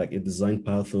 like a design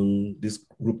pattern, this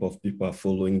group of people are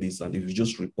following this. And if you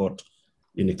just report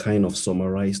in a kind of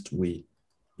summarized way,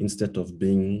 instead of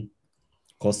being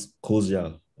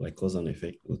causal, like cause and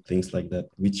effect, or things like that,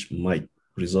 which might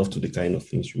resolve to the kind of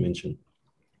things you mentioned.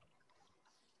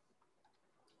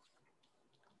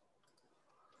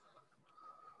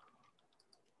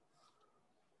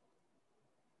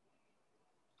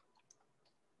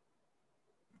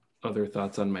 Other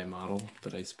thoughts on my model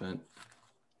that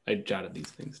I jotted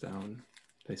these things down,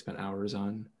 that I spent hours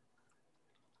on.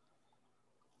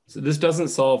 So this doesn't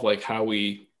solve how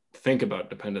we think about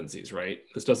dependencies, right?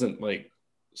 This doesn't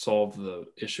solve the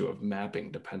issue of mapping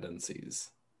dependencies,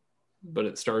 but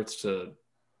it starts to,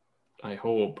 I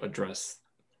hope, address,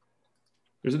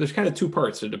 there's kind of two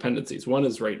parts to dependencies. One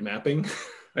is mapping.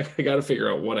 I got to figure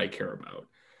out what I care about.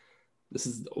 This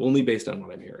is only based on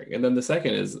what I'm hearing. And then the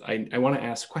second is I want to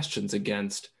ask questions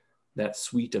against that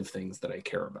suite of things that I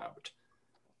care about.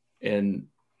 And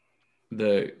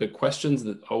the questions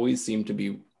that always seem to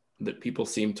be, that people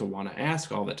seem to want to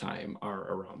ask all the time are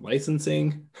around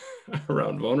licensing,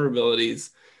 around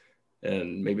vulnerabilities,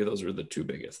 and maybe those are the two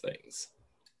biggest things.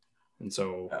 And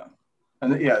so, yeah.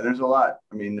 And yeah, there's a lot.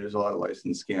 I mean, there's a lot of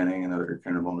license scanning and other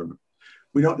kind of vulnerability.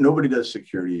 Nobody does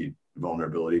security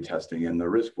vulnerability testing, and the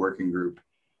risk working group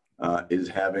is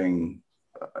having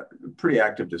pretty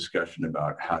active discussion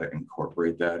about how to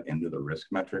incorporate that into the risk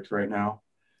metrics right now.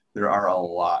 There are a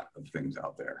lot of things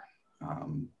out there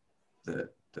that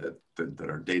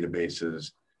are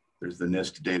databases. There's the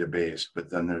NIST database, but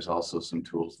then there's also some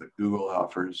tools that Google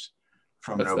offers.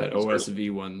 That's that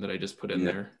OSV one that I just put in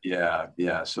there.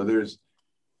 Yeah. So there's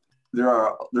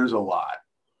a lot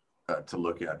to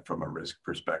look at from a risk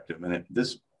perspective, and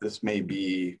this may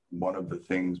be one of the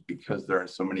things, because there are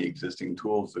so many existing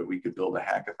tools that we could build a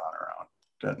hackathon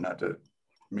around. Not to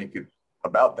make it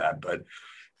about that, but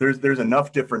there's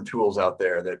enough different tools out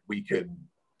there that we could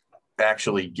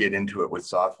actually get into it with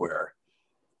software.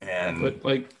 And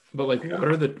what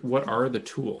are the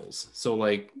tools? So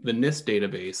like the NIST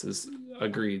database is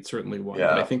agreed, certainly one. Yeah.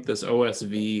 But I think this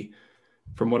OSV,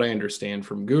 from what I understand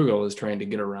from Google, is trying to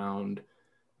get around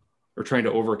or trying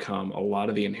to overcome a lot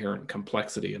of the inherent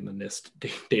complexity in the NIST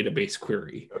database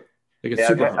query. Like it's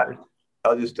super hard.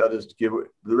 I'll just give it,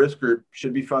 the risk group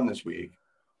should be fun this week.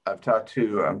 I'm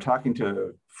talking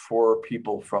to 4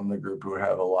 people from the group who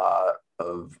have a lot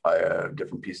of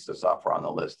different pieces of software on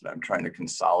the list, and I'm trying to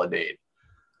consolidate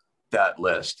that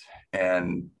list.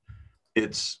 And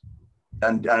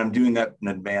I'm doing that in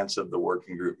advance of the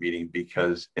working group meeting,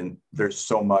 because there's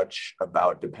so much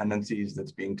about dependencies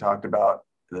that's being talked about.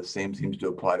 The same seems to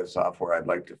apply to software. I'd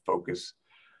like to focus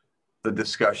the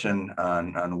discussion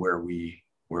on where we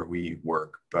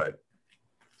work. But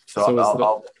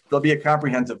there'll be a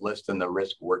comprehensive list in the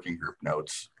risk working group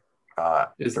notes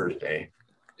Thursday.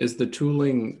 Is the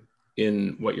tooling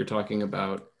in what you're talking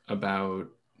about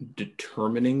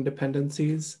determining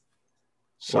dependencies?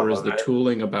 Or is the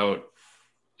tooling about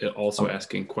also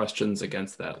asking questions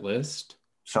against that list?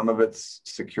 Some of it's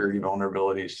security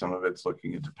vulnerabilities, some of it's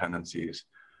looking at dependencies.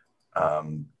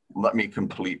 Let me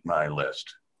complete my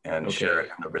list and share it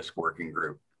in the risk working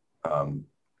group,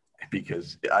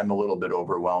 because I'm a little bit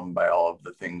overwhelmed by all of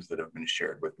the things that have been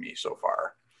shared with me so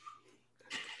far.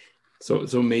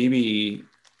 So maybe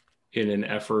in an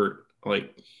effort,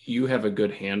 like you have a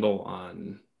good handle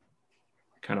on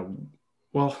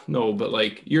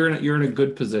like you're in a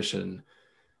good position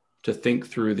to think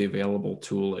through the available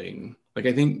tooling. Like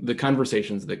I think the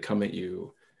conversations that come at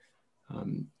you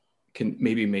can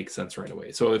maybe make sense right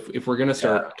away. So if we're going to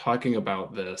start talking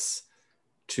about this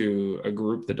to a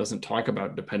group that doesn't talk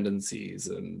about dependencies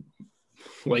and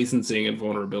licensing and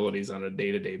vulnerabilities on a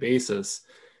day-to-day basis,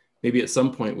 maybe at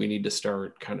some point we need to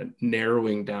start kind of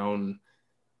narrowing down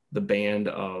the band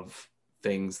of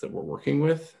things that we're working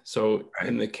with. So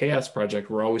in the CHAOSS project,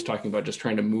 we're always talking about just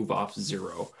trying to move off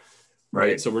zero,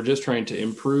 right? So we're just trying to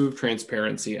improve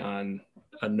transparency on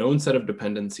a known set of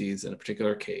dependencies in a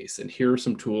particular case. And here are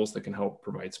some tools that can help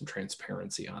provide some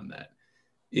transparency on that.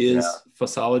 Is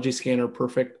Fossology Scanner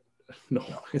perfect? No,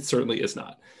 it certainly is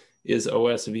not. Is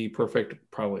OSV perfect?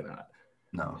 Probably not.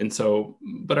 No. And so,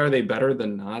 but are they better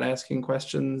than not asking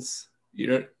questions?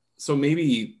 So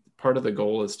maybe part of the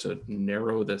goal is to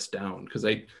narrow this down, because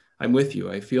I'm with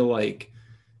you. I feel like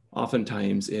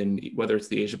oftentimes in whether it's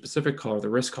the Asia Pacific call or the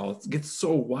risk call, it gets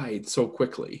so wide so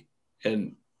quickly,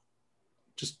 and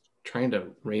just trying to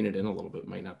rein it in a little bit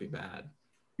might not be bad.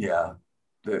 Yeah,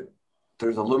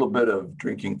 there's a little bit of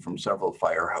drinking from several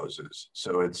fire hoses.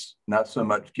 So it's not so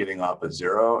much getting off a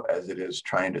zero as it is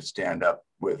trying to stand up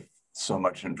with so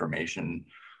much information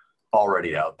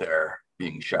already out there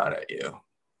being shot at you.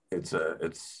 It's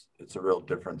a real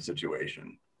different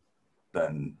situation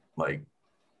than like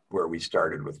where we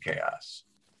started with CHAOSS.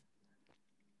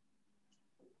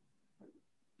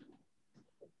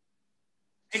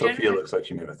 Sophia looks like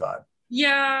she may have a thought.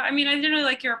 Yeah, I mean, I didn't really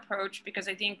like your approach, because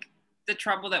I think the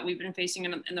trouble that we've been facing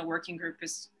in the working group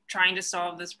is trying to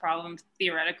solve this problem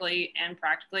theoretically and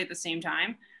practically at the same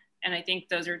time. And I think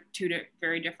those are two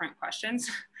very different questions.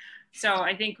 So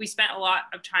I think we spent a lot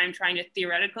of time trying to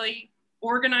theoretically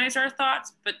organize our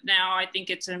thoughts, but now I think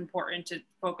it's important to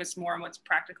focus more on what's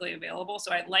practically available.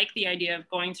 So I like the idea of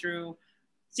going through,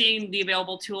 seeing the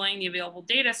available tooling, the available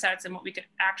data sets, and what we could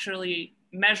actually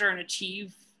measure and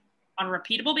achieve on a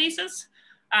repeatable basis.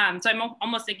 So I'm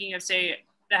almost thinking of, say,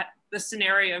 that the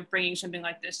scenario of bringing something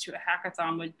like this to a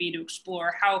hackathon would be to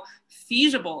explore how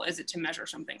feasible is it to measure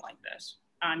something like this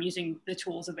using the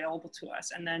tools available to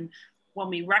us. And then when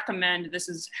we recommend this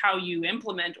is how you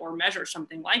implement or measure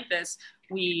something like this,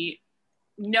 we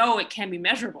know it can be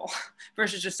measurable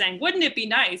versus just saying, wouldn't it be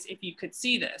nice if you could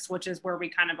see this, which is where we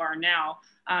kind of are now.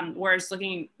 Whereas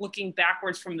looking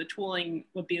backwards from the tooling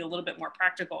would be a little bit more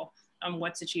practical on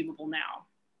what's achievable now.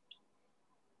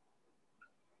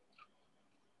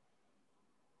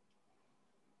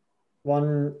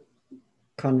 One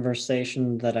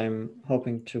conversation that I'm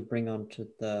hoping to bring onto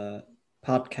the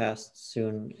podcast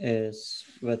soon is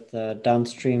with the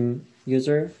downstream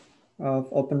user of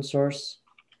open source.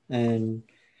 And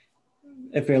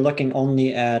if we're looking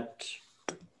only at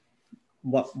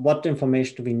what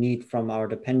information do we need from our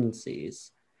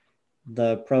dependencies,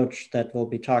 the approach that we'll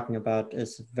be talking about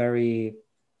is very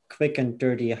quick and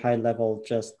dirty, high level,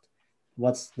 just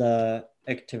what's the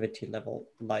activity level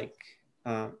like?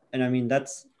 And I mean,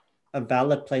 that's a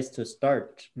valid place to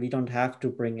start. We don't have to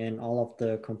bring in all of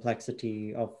the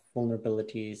complexity of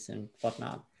vulnerabilities and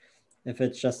whatnot. If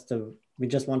it's just we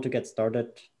just want to get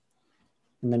started,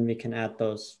 and then we can add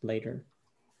those later.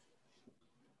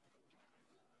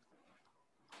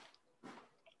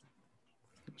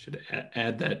 Should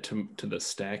add that to the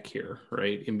stack here,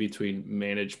 right? In between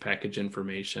manage package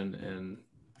information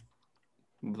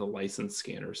and the license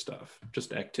scanner stuff,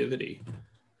 just activity.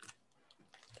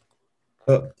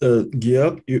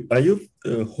 Georg, are you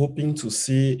hoping to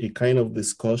see a kind of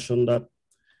discussion that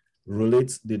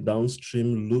relates the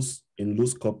downstream loose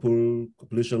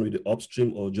copulation with the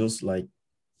upstream, or just like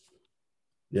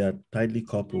they are tightly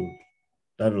coupled?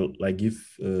 That'll like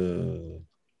give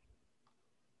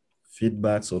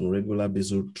feedbacks on regular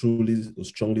basis, truly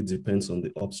strongly depends on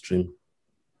the upstream.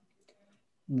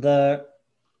 The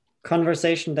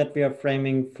conversation that we are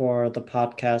framing for the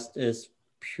podcast is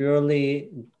purely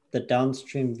the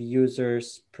downstream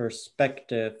user's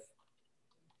perspective,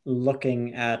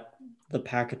 looking at the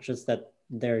packages that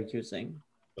they're using.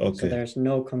 Okay. So there's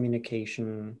no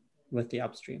communication with the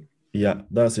upstream. Yeah,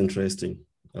 that's interesting.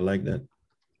 I like that.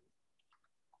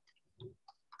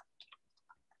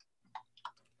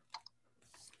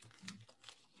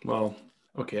 Well,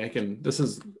 okay, this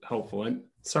is helpful. I'm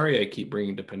sorry I keep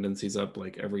bringing dependencies up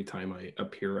like every time I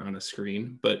appear on a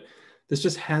screen, but this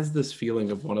just has this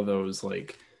feeling of one of those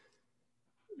like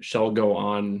shall go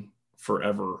on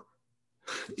forever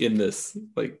in this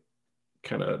like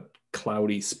kind of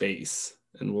cloudy space.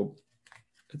 And we'll,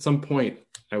 at some point,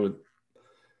 I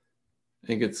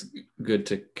think it's good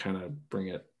to kind of bring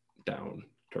it down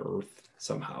to earth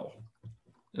somehow.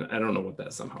 And I don't know what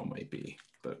that somehow might be,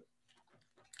 but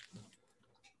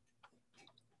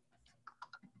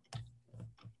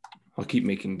I'll keep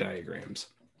making diagrams.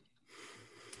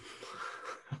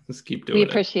 Just keep doing it. We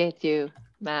appreciate you,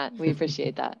 Matt. We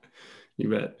appreciate that. You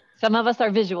bet. Some of us are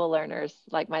visual learners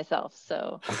like myself,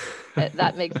 so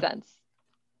that makes sense.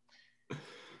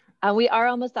 We are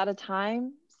almost out of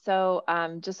time, so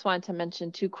just wanted to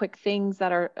mention two quick things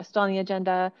that are still on the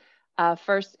agenda.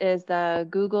 First is the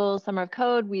Google Summer of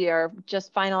Code. We are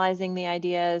just finalizing the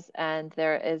ideas, and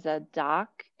there is a doc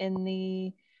in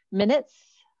the minutes,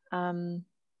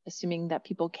 assuming that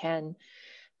people can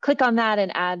click on that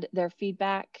and add their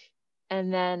feedback.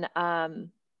 And then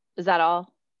is that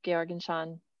all, Georg and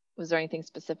Sean? Was there anything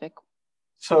specific?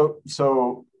 So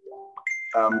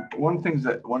one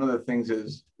of the things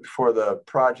is for the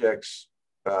projects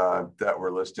that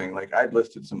we're listing, like I'd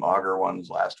listed some Augur ones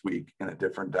last week in a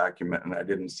different document and I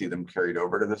didn't see them carried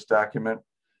over to this document.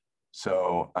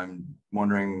 So I'm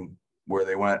wondering where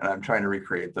they went, and I'm trying to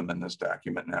recreate them in this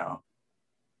document now.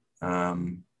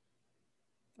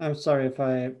 I'm sorry if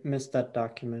I missed that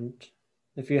document.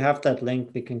 If you have that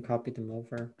link, we can copy them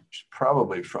over. It's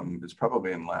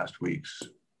probably in last week's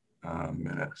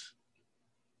minutes.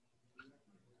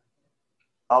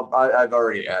 I've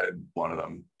already added one of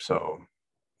them. So,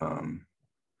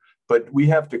 but we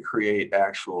have to create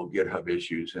actual GitHub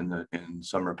issues in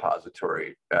some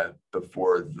repository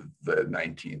before the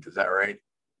 19th. Is that right?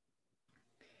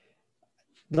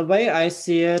 The way I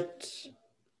see it,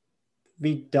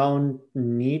 we don't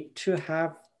need to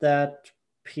have that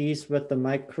piece with the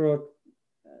micro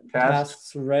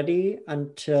tasks ready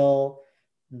until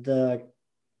the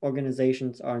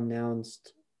organizations are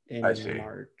announced in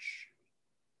March.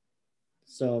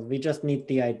 So we just need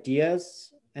the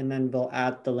ideas, and then we'll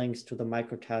add the links to the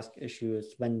microtask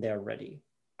issues when they're ready.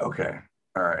 Okay.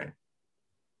 All right.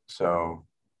 So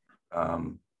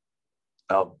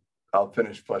I'll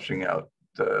finish fleshing out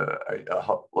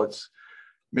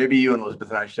maybe you and Elizabeth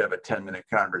and I should have a 10-minute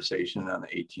conversation on the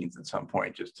 18th at some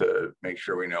point, just to make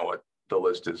sure we know what the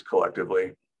list is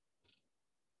collectively.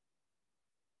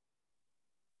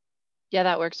 Yeah,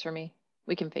 that works for me.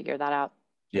 We can figure that out.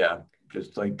 Yeah,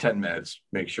 just like 10 minutes,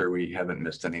 make sure we haven't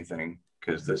missed anything,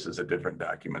 because this is a different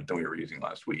document than we were using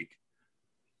last week.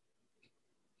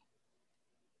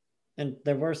 And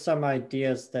there were some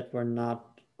ideas that were not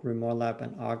Grimoire Lab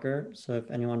and Augur. So if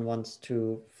anyone wants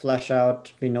to flesh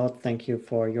out, Vinod, thank you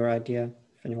for your idea.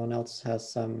 If anyone else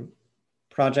has some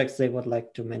projects they would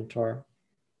like to mentor,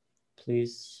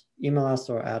 please email us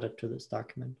or add it to this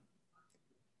document.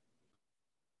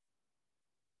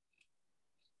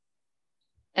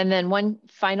 And then one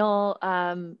final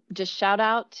just shout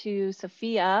out to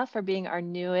Sophia for being our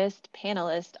newest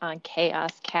panelist on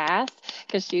CHAOSS,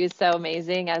 because she was so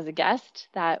amazing as a guest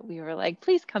that we were like,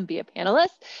 please come be a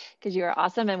panelist because you are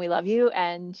awesome and we love you.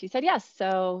 And she said yes.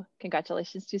 So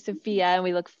congratulations to Sophia, and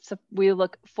we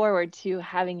look forward to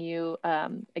having you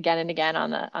again and again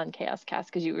on CHAOSS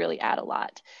because you really add a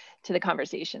lot to the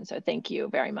conversation. So thank you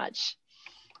very much.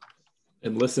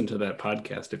 And listen to that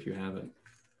podcast if you haven't.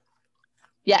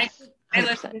 Yes, I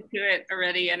listened to it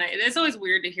already, and it's always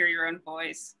weird to hear your own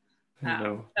voice.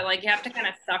 But like you have to kind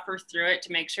of suffer through it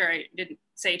to make sure I didn't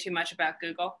say too much about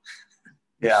Google.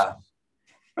 Yeah.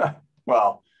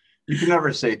 Well, you can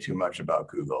never say too much about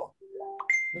Google.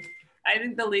 I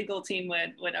think the legal team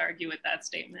would argue with that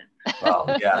statement.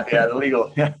 Well, yeah, the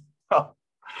legal. Yeah. Well,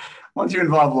 once you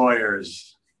involve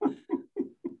lawyers.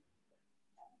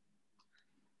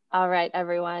 All right,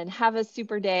 everyone. Have a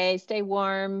super day. Stay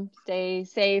warm, stay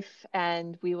safe,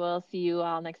 and we will see you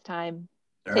all next time.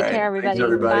 Take care, everybody.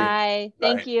 Thanks, everybody. Bye.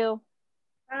 Thank you.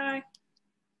 Bye.